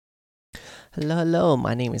Hello, hello.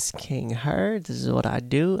 My name is King Her. This is what I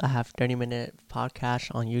do. I have 30-minute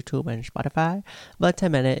podcast on YouTube and Spotify, but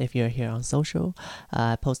 10-minute if you're here on social.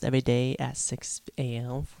 I post every day at 6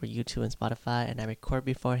 a.m. for YouTube and Spotify, and I record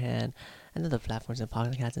beforehand and other platforms and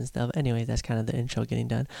podcasts and stuff. Anyway, that's kind of the intro getting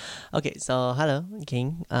done. Okay, so hello,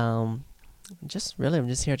 King. I'm just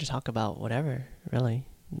here to talk about whatever, really.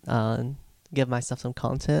 Give myself some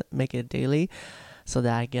content, make it daily so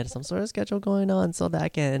that I get some sort of schedule going on so that I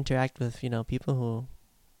can interact with, people who,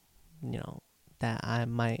 that I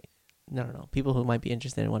might, no, no, no, people who might be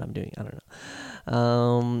interested in what I'm doing. I don't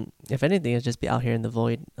know. If anything, it's just be out here in the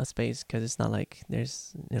void of space because it's not like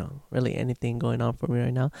there's, really anything going on for me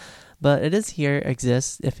right now. But it is here,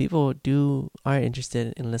 exists. If people are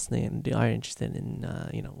interested in listening and are interested in,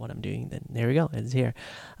 what I'm doing, then there we go. It's here.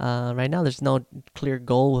 Right now, there's no clear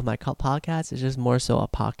goal with my podcast. It's just more so a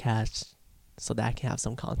podcast so that I can have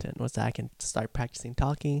some content, so that I can start practicing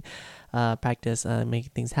talking, practice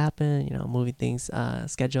making things happen, moving things,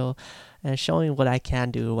 schedule, and showing what I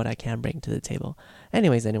can do, what I can bring to the table.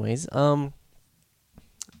 Anyways,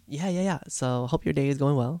 yeah. So hope your day is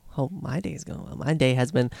going well. Hope my day is going well. My day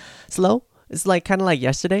has been slow. It's like kind of like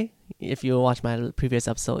yesterday. If you watch my previous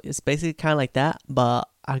episode, it's basically kind of like that, but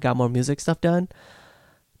I got more music stuff done.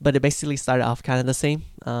 But it basically started off kind of the same,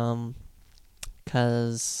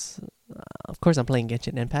 because of course I'm playing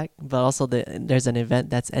Genshin Impact, but also there's an event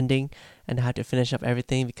that's ending and I had to finish up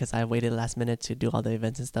everything because I waited last minute to do all the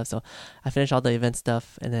events and stuff. So I finished all the event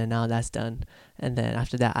stuff and then now that's done. And then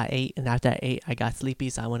after that I ate, and after I ate I got sleepy,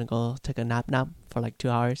 so I want to go take a nap for like 2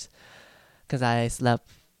 hours because I slept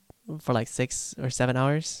for like 6 or 7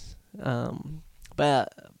 hours.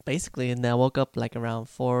 But basically, and then I woke up like around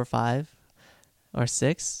 4 or 5 or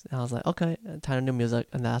 6 and I was like, okay, time to do music,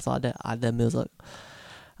 and that's all I did music.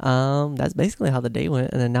 That's basically how the day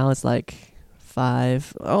went, and then now it's like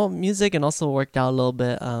 5. Oh, music, and also worked out a little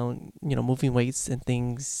bit. Moving weights and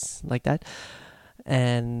things like that.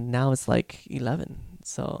 And now it's like 11.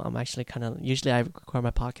 So I'm actually usually I record my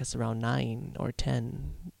podcast around 9 or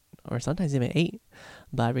 10 or sometimes even 8.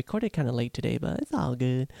 But I recorded kind of late today, but it's all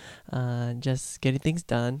good. Just getting things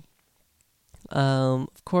done.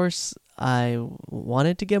 Of course, I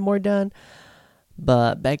wanted to get more done,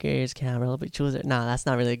 but beggars can't really be choosers. Nah, that's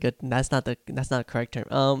not really good. That's not a correct term.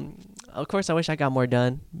 Of course, I wish I got more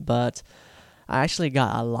done, but I actually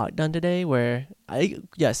got a lot done today. Where I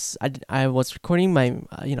was recording my,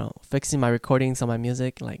 fixing my recordings on my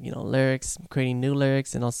music, like lyrics, creating new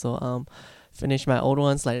lyrics, and also finish my old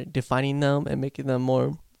ones, like defining them and making them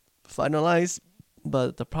more finalized.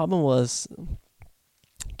 But the problem was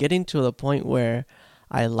getting to the point where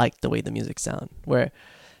I liked the way the music sound,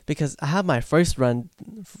 because I have my first run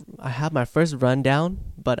down,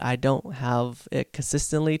 but I don't have it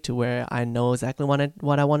consistently to where I know exactly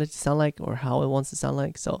what I want it to sound like or how it wants to sound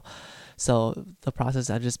like. So the process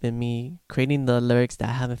has just been me creating the lyrics that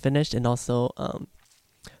I haven't finished, and also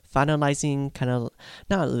finalizing, kind of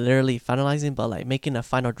not literally finalizing, but like making a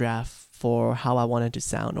final draft for how I want it to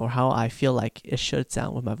sound or how I feel like it should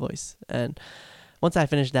sound with my voice. And once I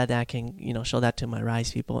finish that, then I can, show that to my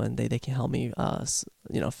Rise people, and they can help me,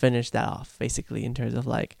 finish that off, basically, in terms of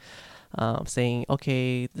like saying,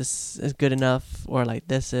 okay, this is good enough, or like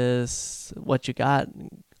this is what you got,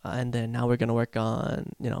 and then now we're gonna work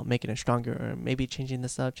on, making it stronger, or maybe changing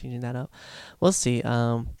that up. We'll see.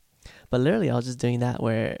 But literally, I was just doing that,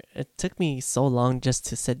 where it took me so long just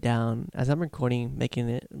to sit down as I'm recording, making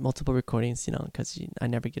it multiple recordings, because I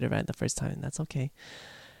never get it right the first time, and that's okay.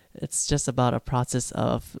 It's just about a process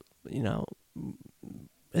of,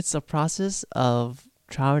 it's a process of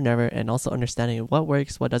trial and error, and also understanding what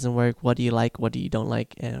works, what doesn't work, what do you like, what do you don't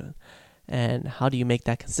like, and how do you make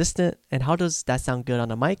that consistent, and how does that sound good on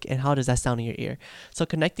the mic, and how does that sound in your ear. So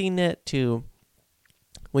connecting it to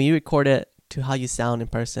when you record it to how you sound in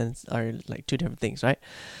person are like two different things, right?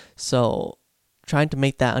 So trying to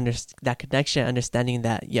make that connection, understanding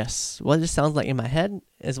that yes, what it sounds like in my head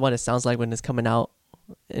is what it sounds like when it's coming out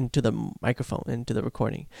into the microphone, into the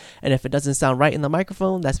recording. And if it doesn't sound right in the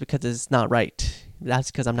microphone, that's because it's not right.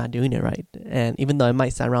 That's because I'm not doing it right. And even though it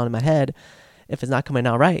might sound wrong in my head, if it's not coming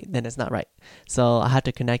out right, then it's not right. So I had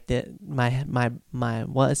to connect it, my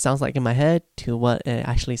what it sounds like in my head to what it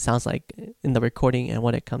actually sounds like in the recording and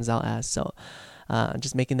what it comes out as. So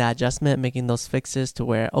just making that adjustment, making those fixes to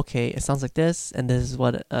where, okay, it sounds like this, and this is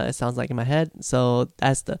what it sounds like in my head. So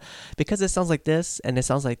because it sounds like this, and it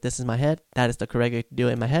sounds like this in my head, that is the correct way to do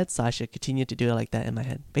it in my head. So I should continue to do it like that in my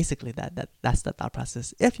head. Basically, that's the thought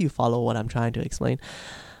process, if you follow what I'm trying to explain.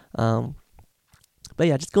 But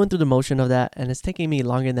yeah, just going through the motion of that, and it's taking me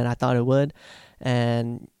longer than I thought it would.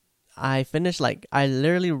 And I finished, like, I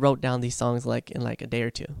literally wrote down these songs like in like a day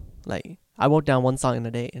or two. Like, I wrote down one song in a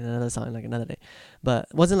day and another song in like another day, but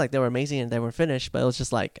it wasn't like they were amazing and they were finished. But it was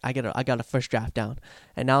just like I got a first draft down,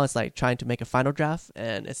 and now it's like trying to make a final draft,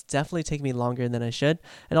 and it's definitely taking me longer than I should.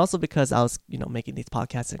 And also because I was, making these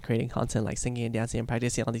podcasts and creating content, like singing and dancing and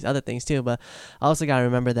practicing all these other things too. But I also gotta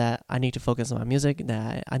remember that I need to focus on my music,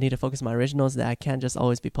 that I need to focus on my originals, that I can't just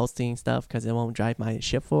always be posting stuff because it won't drive my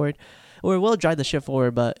ship forward. Or it will drive the ship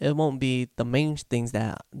forward, but it won't be the main things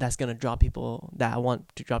that's gonna draw people, that I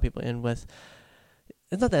want to draw people in with.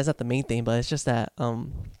 It's not that it's not the main thing, but it's just that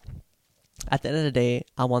at the end of the day,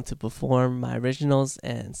 I want to perform my originals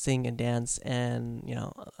and sing and dance and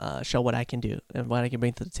show what I can do and what I can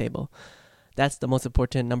bring to the table. That's the most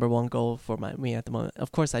important number one goal for me at the moment.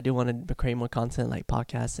 Of course, I do want to create more content like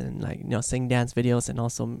podcasts and sing dance videos and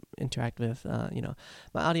also interact with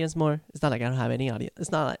my audience more. It's not like I don't have any audience.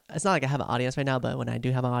 It's not like I have an audience right now, but when I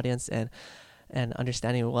do have an audience and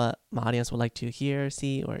understanding what my audience would like to hear,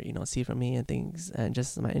 see, or see from me and things, and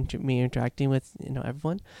just me interacting with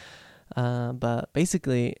everyone. But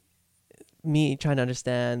basically, me trying to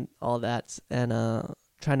understand all that and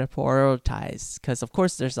trying to prioritize, because of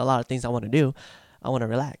course there's a lot of things I want to do. I want to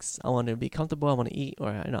relax, I want to be comfortable, I want to eat, or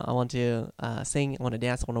I want to sing, I want to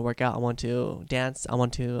dance, I want to work out, I want to dance, I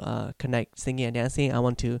want to connect singing and dancing, I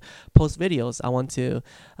want to post videos, I want to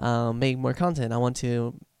make more content, I want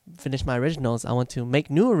to finish my originals, I want to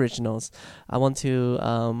make new originals, I want to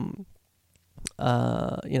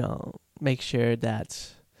make sure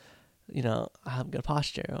that I have good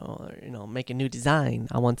posture, or make a new design.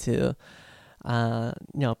 I want to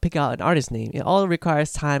pick out an artist name. It all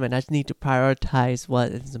requires time, and I just need to prioritize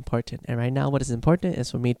what is important. And right now, what is important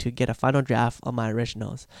is for me to get a final draft of my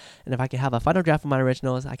originals. And if I can have a final draft of my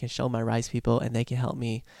originals, I can show my Rise people, and they can help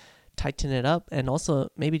me tighten it up. And also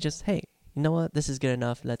maybe just, hey, you know what? This is good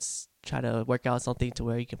enough. Let's try to work out something to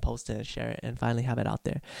where you can post it and share it and finally have it out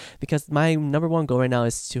there. Because my number one goal right now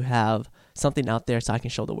is to have something out there so I can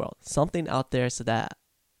show the world. Something out there so that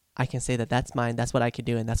I can say that that's mine, that's what I can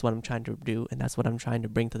do, and that's what I'm trying to do, and that's what I'm trying to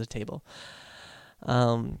bring to the table.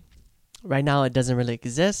 Right now it doesn't really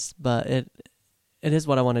exist, but it is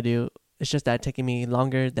what I want to do. It's just that it's taking me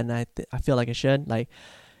longer than I feel like it should. Like,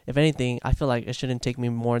 if anything, I feel like it shouldn't take me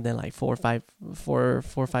more than like 4 or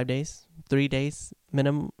 5 days, 3 days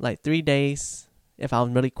minimum, like 3 days if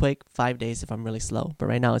I'm really quick, 5 days if I'm really slow. But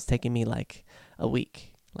right now it's taking me like a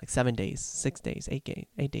week, like 7 days, 6 days,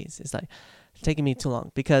 8 days. It's like it's taking me too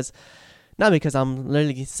long, not because I'm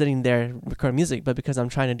literally sitting there recording music, but because I'm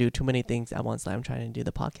trying to do too many things at once. Like, I'm trying to do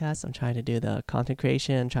the podcast, I'm trying to do the content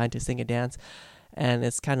creation, trying to sing and dance, and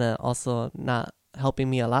it's kind of also not helping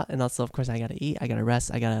me a lot. And also, of course, I gotta eat, I gotta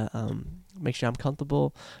rest, I gotta make sure I'm not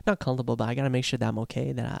comfortable, but I gotta make sure that I'm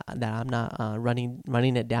okay, that I'm not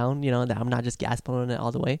running it down, that I'm not just gas pedaling it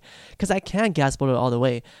all the way, because I can gas pedal it all the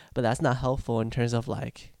way, but that's not helpful in terms of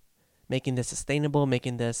like making this sustainable,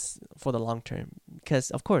 making this for the long term.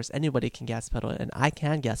 Because of course anybody can gas pedal it, and I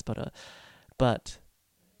can gas pedal it, but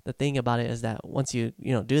the thing about it is that once you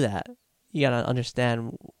do that, you gotta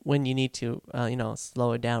understand when you need to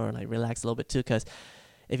slow it down or like relax a little bit too. Because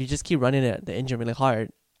if you just keep running the engine really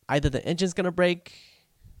hard, either the engine's gonna break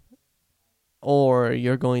or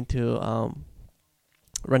you're going to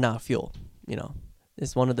run out of fuel.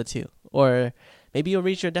 It's one of the two. Or maybe you'll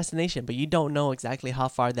reach your destination, but you don't know exactly how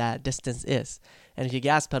far that distance is. And if you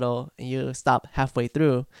gas pedal and you stop halfway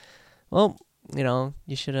through, well,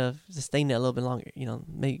 you should have sustained it a little bit longer.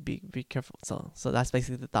 Maybe be careful. So that's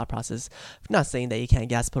basically the thought process. I'm not saying that you can't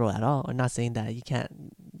gas pedal at all. I'm not saying that you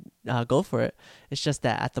can't go for it. It's just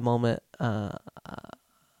that at the moment,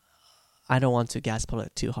 I don't want to gas pedal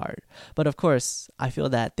it too hard. But of course, I feel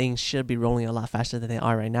that things should be rolling a lot faster than they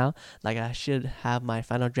are right now. Like, I should have my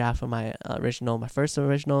final draft for my first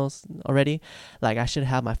originals already. Like, I should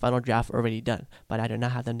have my final draft already done, but I do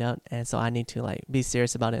not have them done. And so I need to like be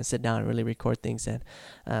serious about it and sit down and really record things and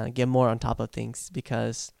get more on top of things,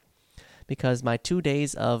 because my 2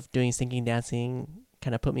 days of doing singing, dancing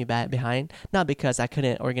kind of put me back behind. Not because I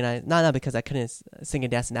couldn't organize, not because I couldn't sing and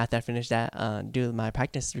dance, and after I finished that, do my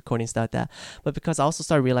practice recording stuff like that, but because I also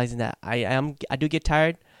started realizing that I do get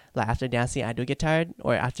tired. Like, after dancing, I do get tired,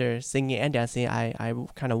 or after singing and dancing, I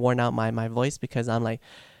kind of worn out my voice, because I'm like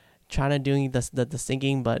trying to doing the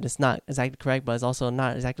singing, but it's not exactly correct, but it's also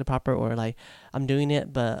not exactly proper, or like I'm doing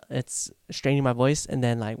it, but it's straining my voice. And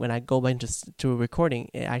then like when I go back to recording,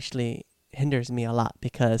 it actually hinders me a lot,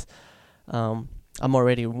 because I'm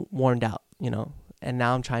already worn out, and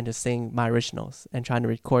now I'm trying to sing my originals and trying to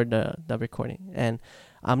record the recording, and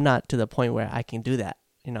I'm not to the point where I can do that.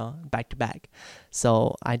 back to back.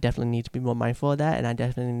 So I definitely need to be more mindful of that, and I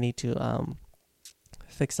definitely need to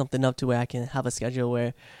fix something up to where I can have a schedule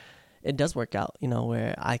where it does work out,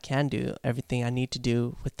 where I can do everything I need to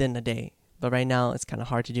do within a day. But right now it's kind of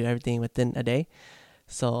hard to do everything within a day.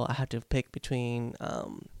 So I have to pick between,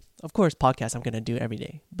 of course, podcasts I'm going to do every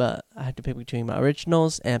day, but I have to pick between my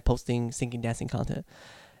originals and posting singing, dancing content.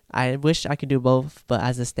 I wish I could do both, but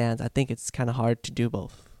as it stands, I think it's kind of hard to do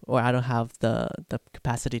both, or I don't have the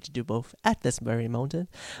capacity to do both at this very moment.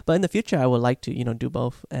 But in the future, I would like to, do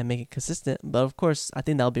both and make it consistent. But of course, I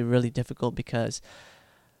think that'll be really difficult because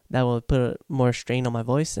that will put more strain on my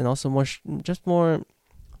voice, and also more,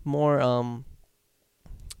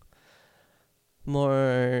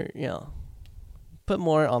 put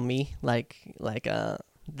more on me,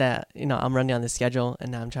 that I'm running on the schedule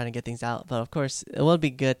and I'm trying to get things out. But of course, it will be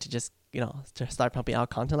good to just to start pumping out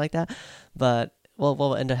content like that. But what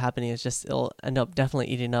will end up happening is just it'll end up definitely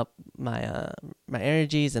eating up my my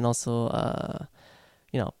energies, and also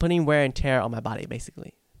putting wear and tear on my body,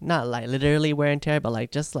 basically. Not like literally wear and tear, but like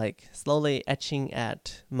just like slowly etching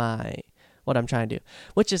at what I'm trying to do,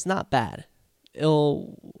 which is not bad.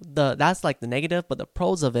 That's like the negative, but the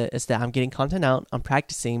pros of it is that I'm getting content out. I'm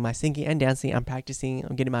practicing my singing and dancing. I'm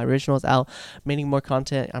getting my originals out, making more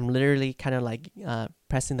content. I'm literally kind of like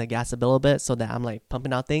pressing the gas a little bit so that I'm like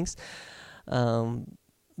pumping out things.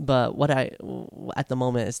 But what I at the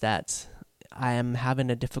moment is that I am having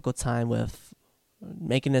a difficult time with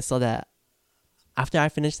making it so that after I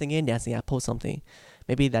finish singing and dancing, I post something.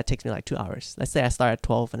 Maybe that takes me like 2 hours. Let's say I start at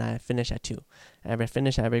 12 and I finish at 2. And I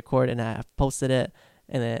record, and I posted it,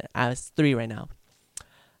 and then it's 3 right now.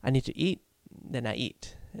 I need to eat, then I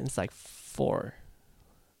eat. And it's like 4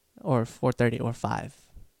 or 4:30 or 5.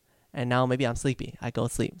 And now maybe I'm sleepy. I go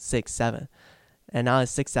sleep 6, 7. And now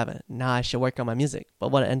it's 6, 7. Now I should work on my music. But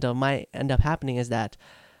what might end up happening is that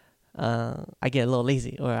I get a little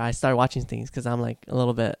lazy, or I start watching things because I'm like a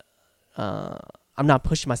little bit, I'm not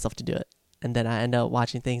pushing myself to do it. And then I end up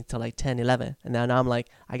watching things till like 10, 11. And now I'm like,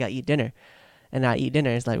 I got to eat dinner. And I eat dinner,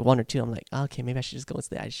 it's like 1 or 2. I'm like, okay, maybe I should just go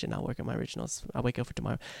instead. I should not work on my originals. I'll wake up for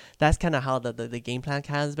tomorrow. That's kind of how the game plan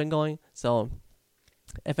has been going. So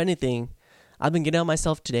if anything, I've been getting on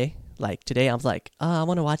myself today. Like today, I was like, I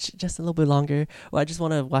want to watch just a little bit longer. Or I just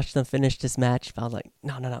want to watch them finish this match. But I was like,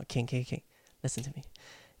 no, King. Listen to me.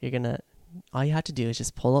 All you have to do is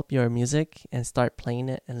just pull up your music and start playing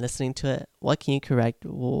it and listening to it. What can you correct?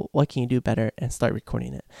 What can you do better? And start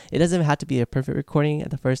recording it. It doesn't have to be a perfect recording at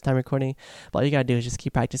the first time recording, but all you gotta do is just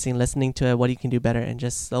keep practicing, listening to it, what you can do better, and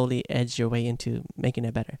just slowly edge your way into making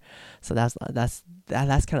it better. So that's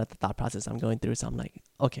kind of the thought process I'm going through. So I'm like,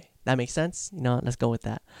 okay, that makes sense. Let's go with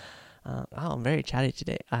that. I'm very chatty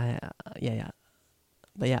today. Yeah.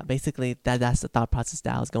 But yeah, basically that's the thought process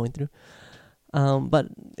that I was going through. But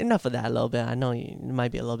enough of that a little bit. I know it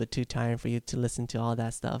might be a little bit too tiring for you to listen to all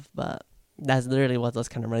that stuff, but that's literally what was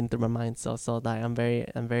kind of running through my mind. So that I'm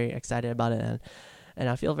very excited about it, and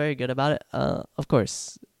I feel very good about it. Of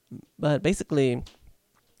course, but basically,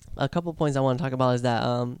 a couple points I want to talk about is that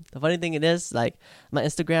the funny thing it is, like, my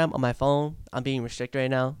Instagram on my phone, I'm being restricted right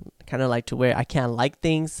now, kind of like to where I can't like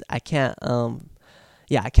things. I can't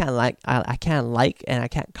I can't like and I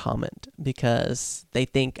can't comment because they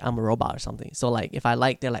think I'm a robot or something. So like if I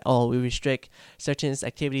like, they're like, oh, we restrict certain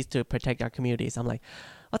activities to protect our communities. I'm like,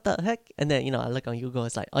 what the heck? And then I look on Google,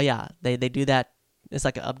 it's like, oh yeah, they do that. It's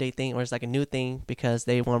like an update thing, or it's like a new thing because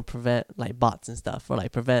they want to prevent like bots and stuff, or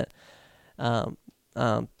like prevent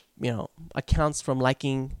accounts from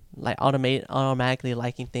liking, like automatically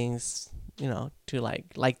liking things, to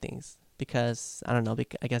like things. Because I don't know,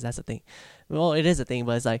 I guess that's a thing. Well, it is a thing,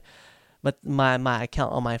 but it's like, but my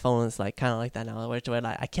account on my phone is like kind of like that now, where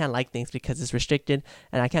like I can't like things because it's restricted,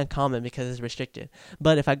 and I can't comment because it's restricted.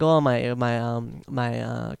 But if I go on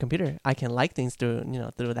my computer, I can like things through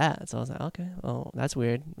that. So I was like, okay, well, that's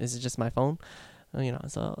weird. Is it just my phone?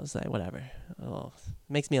 So it's like whatever. Oh,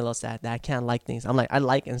 makes me a little sad that I can't like things. I'm like, I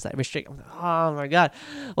like, and it's like restrict. I'm like, oh my god,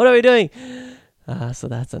 what are we doing? So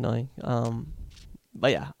that's annoying.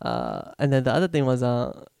 But yeah, and then the other thing was,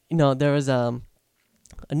 there was a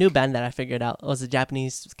new band that I figured out. It was a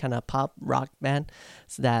Japanese kind of pop rock band.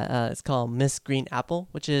 So that it's called Miss Green Apple,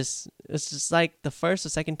 it's just like the first or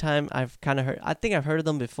second time I've kind of heard. I think I've heard of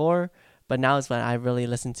them before, but now is when I really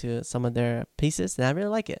listened to some of their pieces, and I really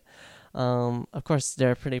like it. Of course,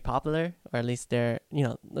 they're pretty popular, or at least they're,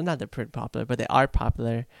 not they're pretty popular, but they are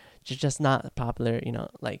popular just not popular.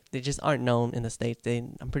 Like they just aren't known in the States.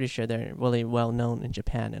 I'm pretty sure they're really well known in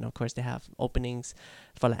Japan, and of course they have openings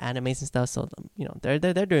for like animes and stuff. So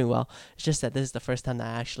they're doing well. It's just that this is the first time that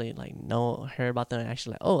I actually like heard about them and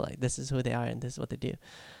actually like, oh, like this is who they are and this is what they do.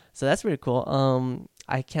 So that's really cool.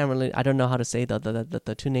 I don't know how to say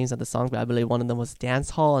the two names of the songs, but I believe one of them was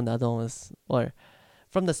Dance Hall and the other one was, or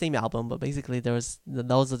from the same album, but basically those are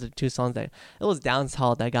the two songs that, it was Dance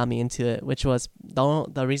Hall that got me into it, which was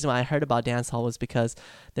the reason why I heard about Dance Hall was because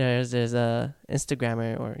there's a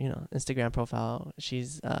Instagrammer or Instagram profile.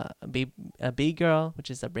 She's a B girl,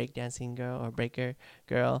 which is a breakdancing girl or breaker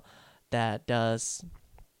girl that does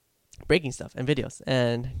breaking stuff and videos,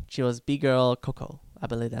 and she was B girl Coco, I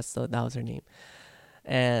believe that was her name.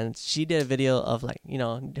 And she did a video of like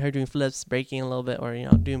her doing flips, breaking a little bit, or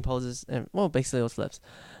doing poses, and basically it was flips,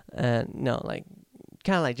 and like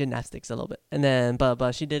kind of like gymnastics a little bit. And then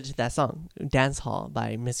but she did that song Dance Hall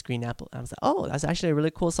by Miss Green Apple. I was like, oh, that's actually a really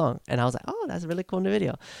cool song. And I was like, oh, that's really cool in the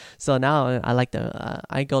video. So now I like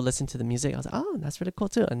I go listen to the music. I was like, oh, that's really cool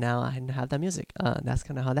too. And now I have that music. That's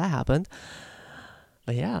kind of how that happened.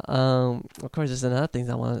 But yeah, of course, there's another things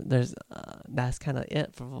I want. There's that's kind of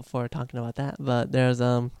it for talking about that. But there's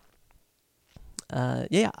yeah,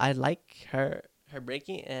 I like her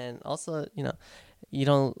breaking, and also you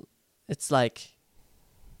don't. It's like,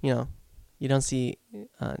 you don't see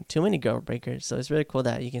too many girl breakers, so it's really cool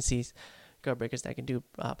that you can see girl breakers that can do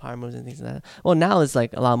power moves and things like that. Well, now it's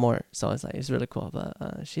like a lot more, so it's really cool. But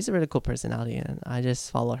she's a really cool personality, and I just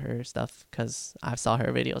follow her stuff because I saw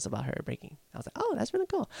her videos about her breaking. I was like, oh, that's really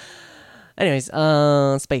cool. Anyways,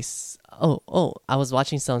 space. Oh, I was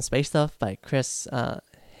watching some space stuff by Chris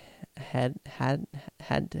Hadfield.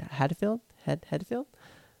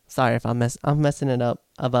 Sorry if I'm messing it up.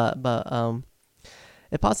 But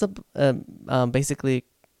it pops up. Basically,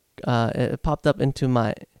 it popped up into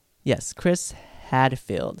my. Yes, Chris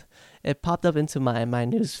Hadfield. It popped up into my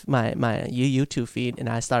YouTube feed, and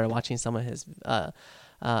I started watching some of his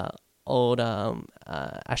old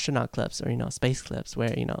astronaut clips, or space clips,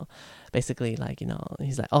 where basically like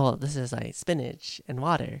he's like, oh, this is like spinach and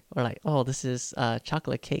water, or like, oh, this is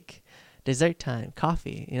chocolate cake, dessert time,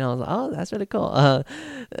 coffee. I was like, oh, that's really cool.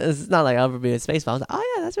 It's not like I'll ever be in space, but I was like,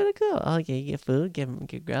 oh yeah, that's really cool. Okay, you get food,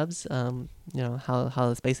 get grubs. How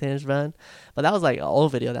the space stations run. But that was like an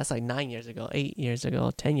old video. That's like 9 years ago, 8 years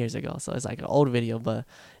ago, 10 years ago. So it's like an old video, but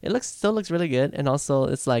it still looks really good. And also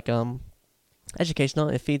it's like educational.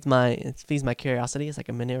 It feeds my curiosity. It's like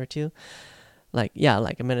a minute or two. Like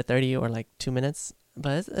a minute 30 or like 2 minutes.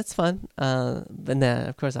 But it's fun. And then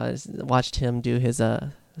of course I watched him do his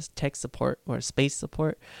tech support or space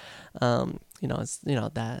support. It's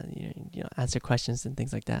that answer questions and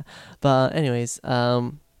things like that. But anyways,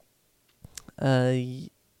 and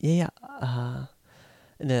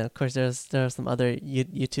then of course there are some other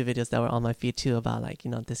YouTube videos that were on my feed too about like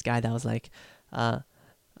this guy that was like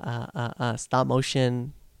stop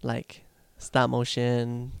motion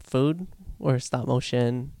food or stop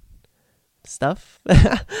motion stuff.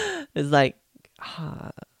 It's like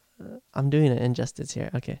I'm doing an injustice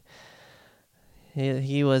here. Okay.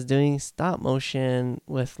 He was doing stop motion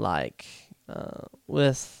with like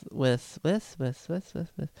with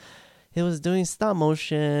he was doing stop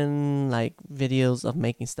motion like videos of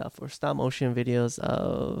making stuff, or stop motion videos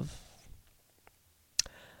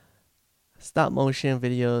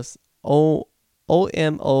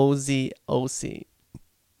OMOZOC.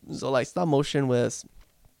 So like stop motion was,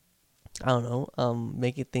 I don't know,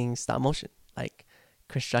 making things stop motion, like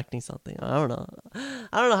constructing something. I don't know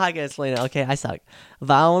how I can explain it. Okay, I suck.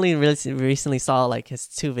 But I only really recently saw like his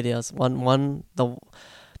two videos.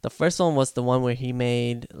 The first one was the one where he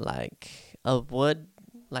made like a wood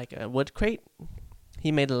crate.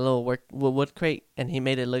 He made a little wood crate, and he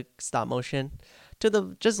made it look stop motion.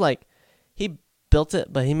 He built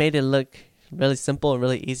it, but he made it look really simple and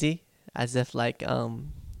really easy, as if like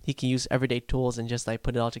he can use everyday tools and just like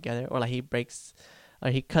put it all together. Or like he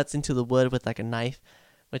cuts into the wood with like a knife,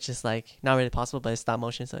 which is like not really possible, but it's stop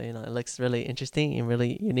motion, so it looks really interesting and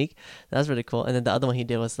really unique. That was really cool. And then the other one he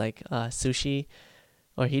did was like sushi,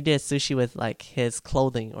 or he did sushi with like his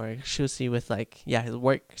clothing, or sushi with like his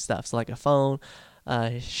work stuff. So like a phone,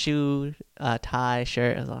 shoe, tie,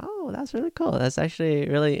 shirt. I was like, oh, that's really cool. That's actually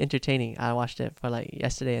really entertaining. I watched it for like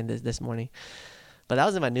yesterday and this morning. But that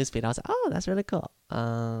was in my newsfeed. I was like, oh, that's really cool.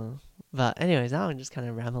 But anyways, now I'm just kind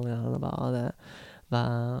of rambling on about all that.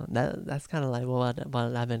 But that's kind of like what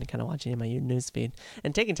I've been kind of watching in my newsfeed.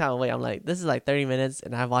 And taking time away, I'm like, this is like 30 minutes,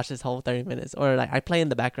 and I've watched this whole 30 minutes. Or like I play in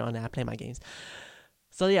the background and I play my games.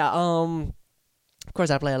 So yeah, Of course,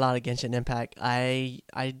 I play a lot of Genshin Impact. I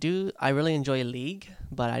really enjoy League,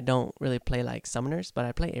 but I don't really play like summoners. But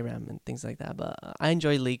I play ARAM and things like that. But I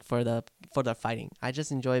enjoy League for the fighting. I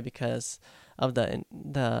just enjoy it because of the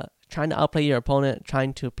trying to outplay your opponent,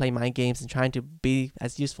 trying to play mind games, and trying to be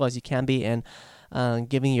as useful as you can be, and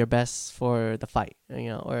giving your best for the fight.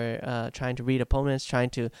 Or trying to read opponents,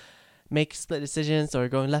 trying to make split decisions, or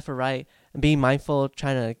going left or right, and being mindful,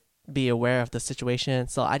 trying to be aware of the situation.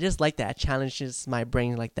 So I just like that. It challenges my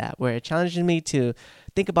brain like that, where it challenges me to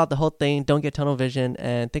think about the whole thing, don't get tunnel vision,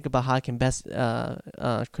 and think about how I can best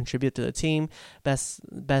contribute to the team,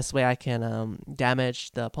 best way I can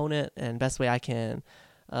damage the opponent, and best way I can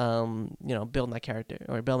build my character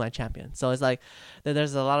or build my champion. So it's like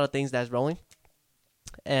there's a lot of things that's rolling.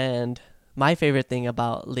 And my favorite thing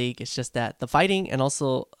about League is just that the fighting, and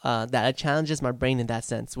also that it challenges my brain in that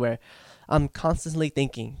sense, where I'm constantly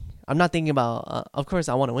thinking. I'm not thinking about, of course,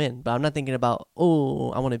 I want to win, but I'm not thinking about, I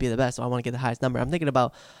want to be the best, or I want to get the highest number. I'm thinking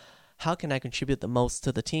about how can I contribute the most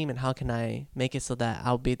to the team, and how can I make it so that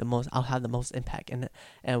I'll have the most impact.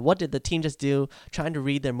 And what did the team just do? Trying to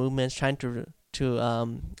read their movements, trying to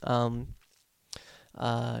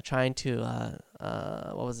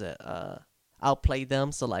outplay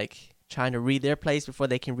them. So like trying to read their plays before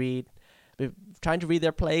they can trying to read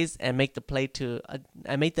their plays and make the play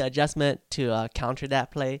and make the adjustment to counter that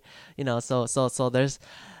play. So there's,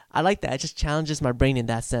 I like that. It just challenges my brain in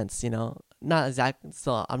that sense. Not exactly.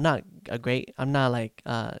 So I'm not like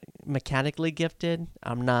mechanically gifted.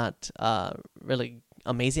 I'm not really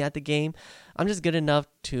amazing at the game. I'm just good enough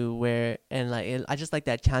to where, and like I just like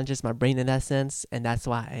that it challenges my brain in that sense, and that's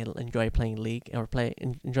why I enjoy playing League or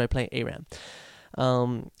enjoy playing ARAM.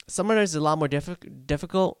 Summoner is a lot more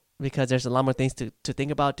difficult because there's a lot more things to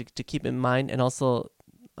think about, to keep in mind, and also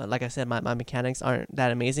like I said, my mechanics aren't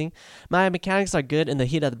that amazing. My mechanics are good in the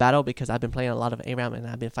heat of the battle because I've been playing a lot of ARAM and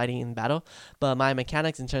I've been fighting in battle. But my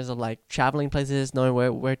mechanics in terms of like traveling places,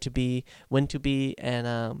 knowing where to be, when to be,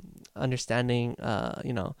 and understanding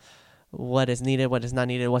what is needed, what is not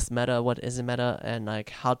needed, what's meta, what isn't meta, and like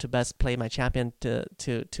how to best play my champion to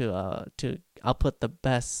output the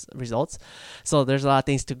best results. So there's a lot of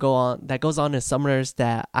things that goes on in summoners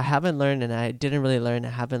that I haven't learned, and I didn't really learn. I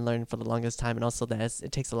haven't learned for the longest time, and also that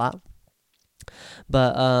it takes a lot.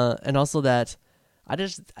 But and also that I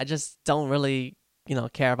just don't really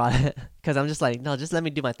care about it, because I'm just like, no, just let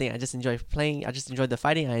me do my thing. I just enjoy playing. I just enjoy the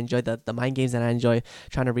fighting. I enjoy the mind games, and I enjoy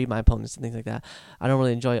trying to read my opponents and things like that. I don't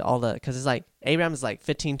really enjoy all the, because it's like ARAM is like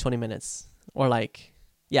 15-20 minutes, or like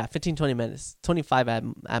 15-20 minutes, 25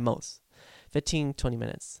 at most. 15-20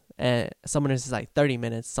 minutes, and summoners is like 30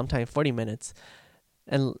 minutes, sometimes 40 minutes,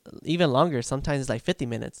 and even longer. Sometimes it's like 50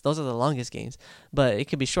 minutes. Those are the longest games, but it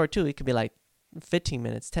could be short too. It could be like 15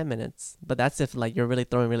 minutes, 10 minutes, but that's if like you're really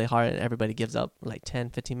throwing really hard and everybody gives up. Like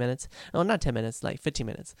 10-15 minutes, no, not 10 minutes, like 15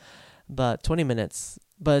 minutes, but 20 minutes.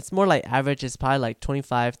 But it's more like average is probably like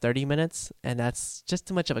 25-30 minutes, and that's just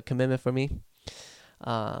too much of a commitment for me.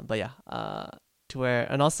 But yeah, to where,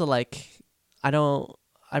 and also like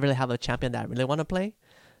I really have a champion that I really want to play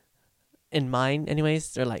in mind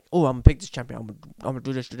anyways. They're like, I'm gonna pick this champion, I'm gonna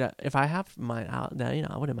do this, do that. If I have mine out, then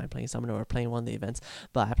I wouldn't mind playing Summoner or playing one of the events.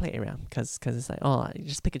 But I play ARAM because it's like, you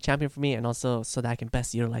just pick a champion for me, and also so that I can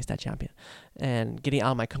best utilize that champion, and getting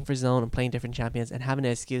out of my comfort zone and playing different champions, and having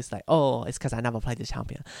an excuse like, it's because I never played this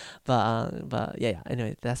champion. But yeah,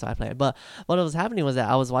 anyway, that's why I play it. But what was happening was that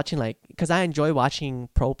I was watching, like, because I enjoy watching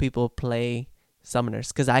pro people play Summoners,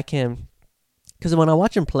 because when I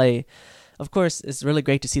watch them play, of course, it's really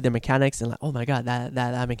great to see their mechanics, and like, oh my god,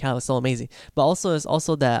 that mechanic was so amazing. But also, it's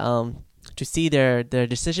also that to see their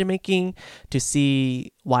decision making, to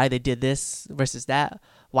see why they did this versus that,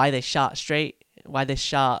 why they shot straight, why they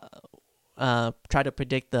shot, try to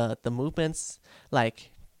predict the movements, like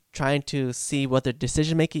trying to see what their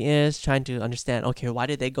decision making is, trying to understand, okay, why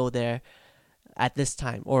did they go there at this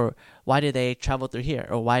time, or why did they travel through here,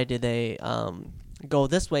 or why did they go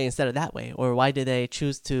this way instead of that way, or why did they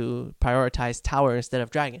choose to prioritize tower instead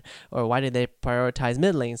of dragon, or why did they prioritize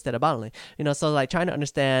mid lane instead of bottom lane. So like trying to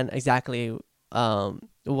understand exactly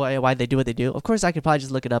why they do what they do. Of course, I could probably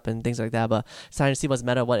just look it up and things like that, but trying to see what's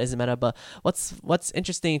meta, what isn't meta. But what's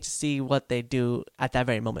interesting to see what they do at that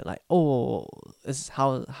very moment. Like, this is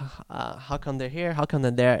how come they're here, how come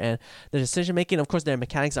they're there, and the decision making. Of course, their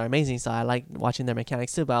mechanics are amazing, so I like watching their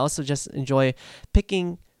mechanics too. But I also just enjoy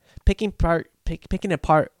picking apart.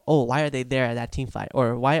 Why are they there at that team fight,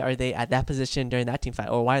 or why are they at that position during that team fight,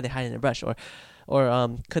 or why are they hiding in the brush, or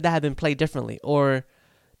could that have been played differently, or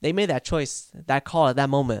they made that choice, that call at that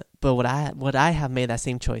moment, but would I have made that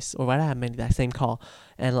same choice, or would I have made that same call,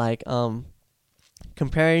 and like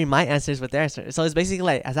comparing my answers with their answers. So it's basically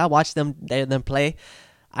like as I watch them play,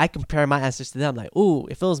 I compare my answers to them. Like, ooh,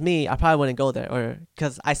 if it was me, I probably wouldn't go there, or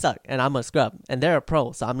because I suck and I'm a scrub, and they're a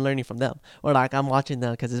pro, so I'm learning from them. Or like I'm watching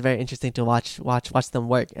them because it's very interesting to watch them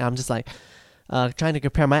work, and I'm just like, trying to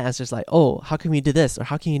compare my answers. Like, oh, how come you did this, or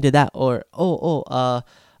how can you do that, or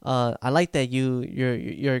I like that you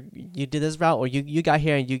did this route, or you got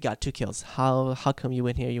here and you got 2 kills. How come you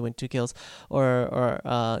went here, you went 2 kills, or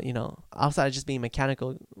outside of just being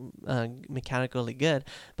mechanically good,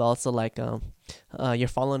 but also like you're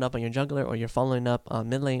following up on your jungler, or you're following up on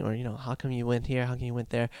mid lane, or how come you went here, how come you went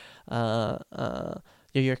there,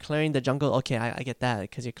 you're clearing the jungle. Okay, I get that,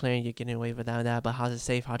 because you're clearing, you're getting away with that. But how's it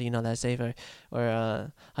safe? How do you know that's safe? Or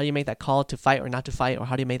how do you make that call to fight or not to fight? Or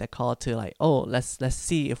how do you make that call to like, oh, let's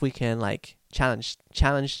see if we can like challenge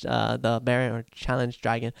the Baron, or challenge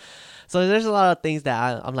Dragon. So there's a lot of things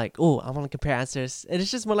that I'm like, oh, I want to compare answers. And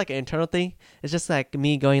it's just more like an internal thing. It's just like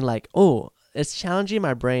me going like, oh, it's challenging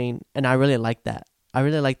my brain, and I really like that.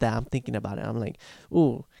 I'm thinking about it. I'm like,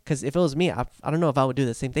 ooh, because if it was me, I don't know if I would do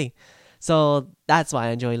the same thing. So that's why I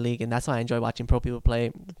enjoy League, and that's why I enjoy watching pro people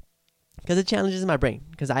play, because it challenges my brain,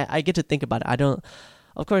 because I get to think about it. I don't,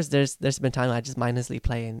 of course, there's been times I just mindlessly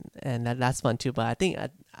play, and that's fun too. But I think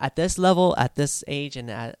at this level, at this age,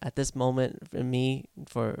 and at this moment for me,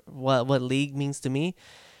 for what League means to me,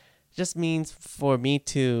 just means for me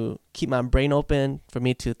to keep my brain open, for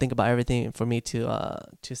me to think about everything, for me to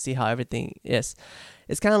see how everything is.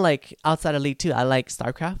 It's kind of like outside of League 2, I like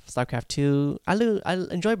StarCraft 2. I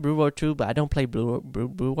enjoy Brew War 2, but I don't play Brew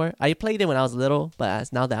War. I played it when I was little, but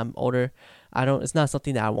as now that I'm older, it's not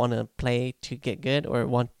something that I want to play to get good,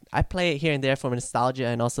 or I play it here and there for nostalgia,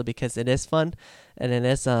 and also because it is fun, and it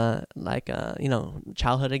is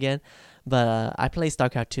childhood again. But I play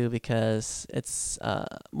StarCraft 2 because it's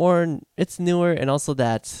newer, and also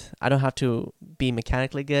that I don't have to be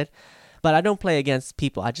mechanically good. But I don't play against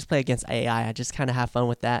people. I just play against AI. I just kind of have fun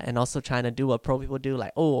with that, and also trying to do what pro people do,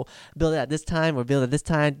 like, oh, build it at this time, or build it this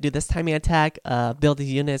time, do this timing attack, build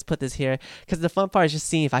these units, put this here. Because the fun part is just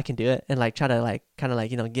seeing if I can do it, and like try to like kind of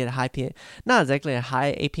like get a high PM, not exactly a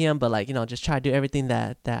high APM, but like just try to do everything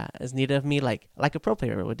that is needed of me, like a pro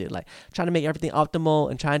player would do, like trying to make everything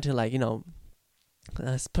optimal, and trying to like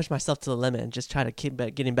push myself to the limit, and just try to keep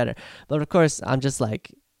getting better. But of course, I'm just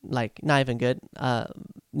like not even good.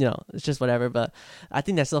 It's just whatever. But I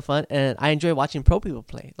think that's still fun, and I enjoy watching pro people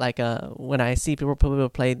play. Like when I see pro people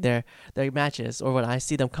play their matches, or when I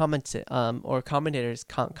see them comment, or commentators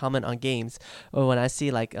comment on games, or when I see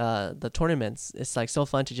like the tournaments, it's like so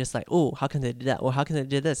fun to just like, oh, how can they do that, or how can they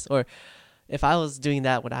do this, or if I was doing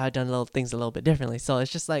that, would I have done little things a little bit differently? So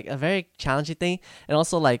it's just like a very challenging thing. And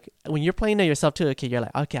also like when you're playing it yourself too, okay, you're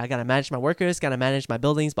like, okay, I gotta manage my workers, gotta manage my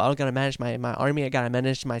buildings, but I gotta manage my army, I gotta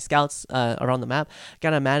manage my scouts around the map,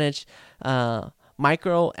 gotta manage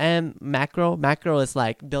micro and macro. Macro is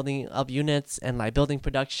like building up units, and like building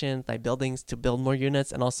production, like buildings to build more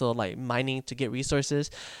units, and also like mining to get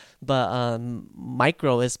resources. But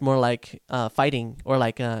micro is more like fighting, or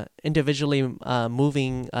like individually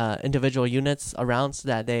moving individual units around, so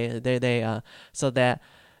that they so that,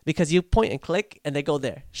 because you point and click and they go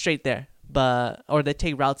there, straight there, or they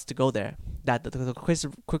take routes to go there. That the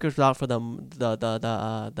quickest route for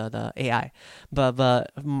the AI.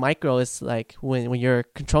 But micro is like when you're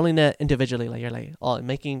controlling it individually, like you're like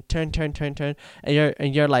making turn,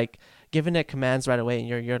 and you're like giving it commands right away, and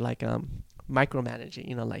you're like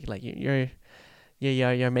micromanaging, like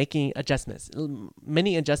you're making adjustments,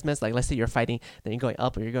 many adjustments. Like let's say you're fighting, then you're going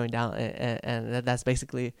up or you're going down, and that's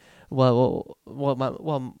basically what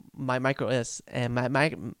my micro is, and my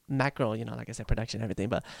macro, like I said, production,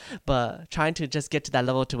 everything. But trying to just get to that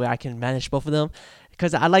level to where I can manage both of them,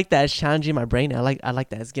 because I like that it's challenging my brain. I like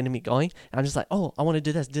that it's getting me going. And I'm just like, oh, I want to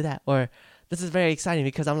do this, do that, or this is very exciting,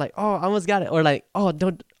 because I'm like, oh, I almost got it. Or like, oh, I'm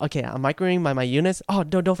microing my units. Oh,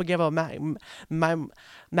 don't forget about my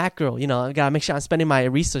macro. I gotta make sure I'm spending my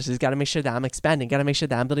resources. Gotta make sure that I'm expanding. Gotta make sure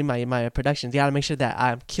that I'm building my production. Gotta make sure that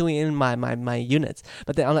I'm queuing in my units.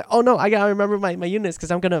 But then I'm like, oh no, I gotta remember my units,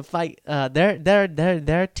 because I'm gonna fight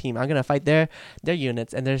their team. I'm gonna fight their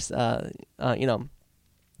units, and there's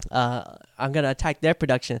I'm gonna attack their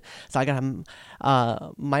production, so I gotta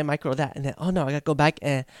my micro that, and then oh no, I gotta go back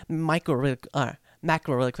and macro really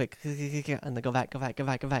quick, and then go back.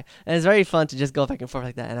 And it's very fun to just go back and forth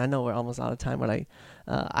like that. And I know we're almost out of time. We're like,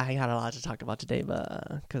 I had a lot to talk about today,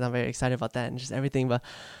 but because I'm very excited about that and just everything. But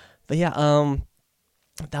yeah,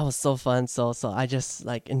 that was so fun. So I just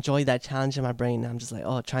like enjoy that challenge in my brain. I'm just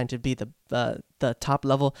like, trying to be the top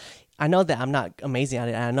level. I know that I'm not amazing at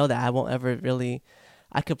it, and I know that I won't ever really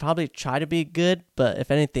I could probably try to be good, but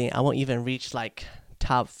if anything, I won't even reach like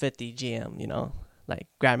top 50 GM, like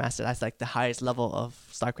Grandmaster. That's like the highest level of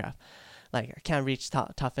StarCraft. Like I can't reach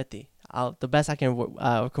top 50. The best I can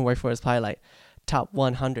work for is probably like top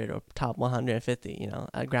 100 or top 150,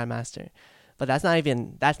 a Grandmaster. But that's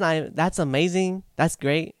amazing. That's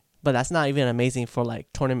great, but that's not even amazing for like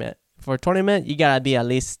tournament. For a tournament, you gotta be at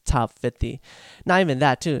least top 50. Not even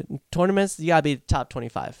that too. Tournaments, you gotta be top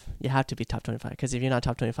 25. You have to be top 25 because if you're not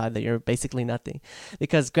top 25, then you're basically nothing.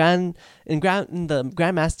 Because in the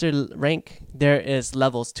Grandmaster rank, there is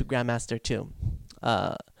levels to Grandmaster too.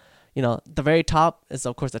 The very top is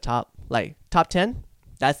of course the top. Like top 10,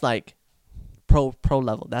 that's like pro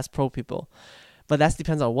level. That's pro people. But that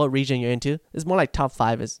depends on what region you're into. It's more like top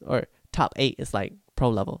 5 or top 8 is like pro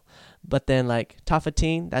level. But then like top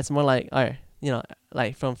 15, that's more like, all right,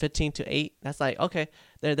 like from 15 to 8, that's like, okay,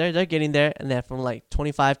 they're getting there. And then from like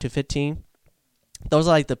 25 to 15, those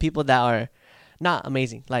are like the people that are not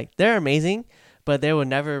amazing. Like they're amazing, but they will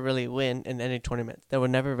never really win in any tournament. They will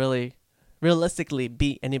never really realistically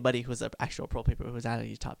beat anybody who's an actual pro player who's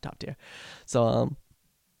actually top tier. So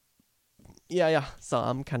yeah. So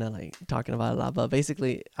I'm kind of like talking about a lot, but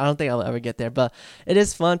basically I don't think I'll ever get there. But it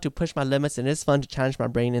is fun to push my limits, and it is fun to challenge my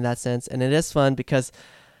brain in that sense. And it is fun because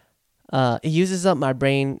it uses up my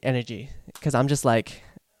brain energy. Because I'm just like,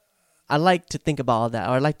 I like to think about all that,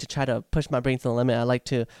 or I like to try to push my brain to the limit. I like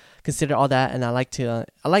to consider all that, and I like that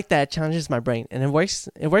it challenges my brain, and it works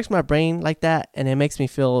my brain like that, and it makes me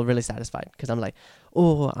feel really satisfied because I'm like,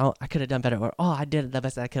 oh, I could have done better, or oh, I did the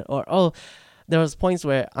best I could, or oh, there was points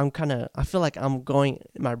where I feel like I'm going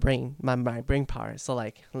my brain power. So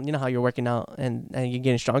like, how you're working out and you're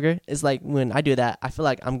getting stronger. It's like when I do that, I feel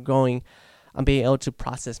like I'm being able to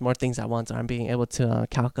process more things at once, or I'm being able to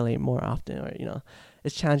calculate more often, or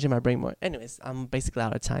it's challenging my brain more. Anyways, I'm basically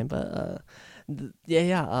out of time, but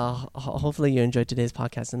hopefully you enjoyed today's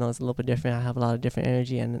podcast. I know it's a little bit different. I have a lot of different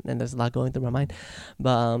energy, and there's a lot going through my mind,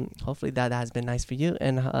 but hopefully that has been nice for you,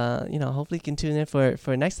 and hopefully you can tune in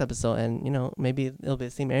for next episode, and maybe it'll be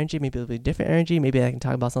the same energy, maybe it'll be different energy, maybe I can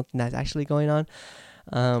talk about something that's actually going on.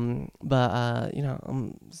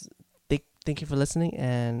 Thank you for listening,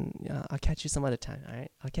 and I'll catch you some other time. All right,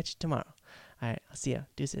 I'll catch you tomorrow. All right, I'll see ya.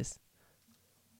 Deuces.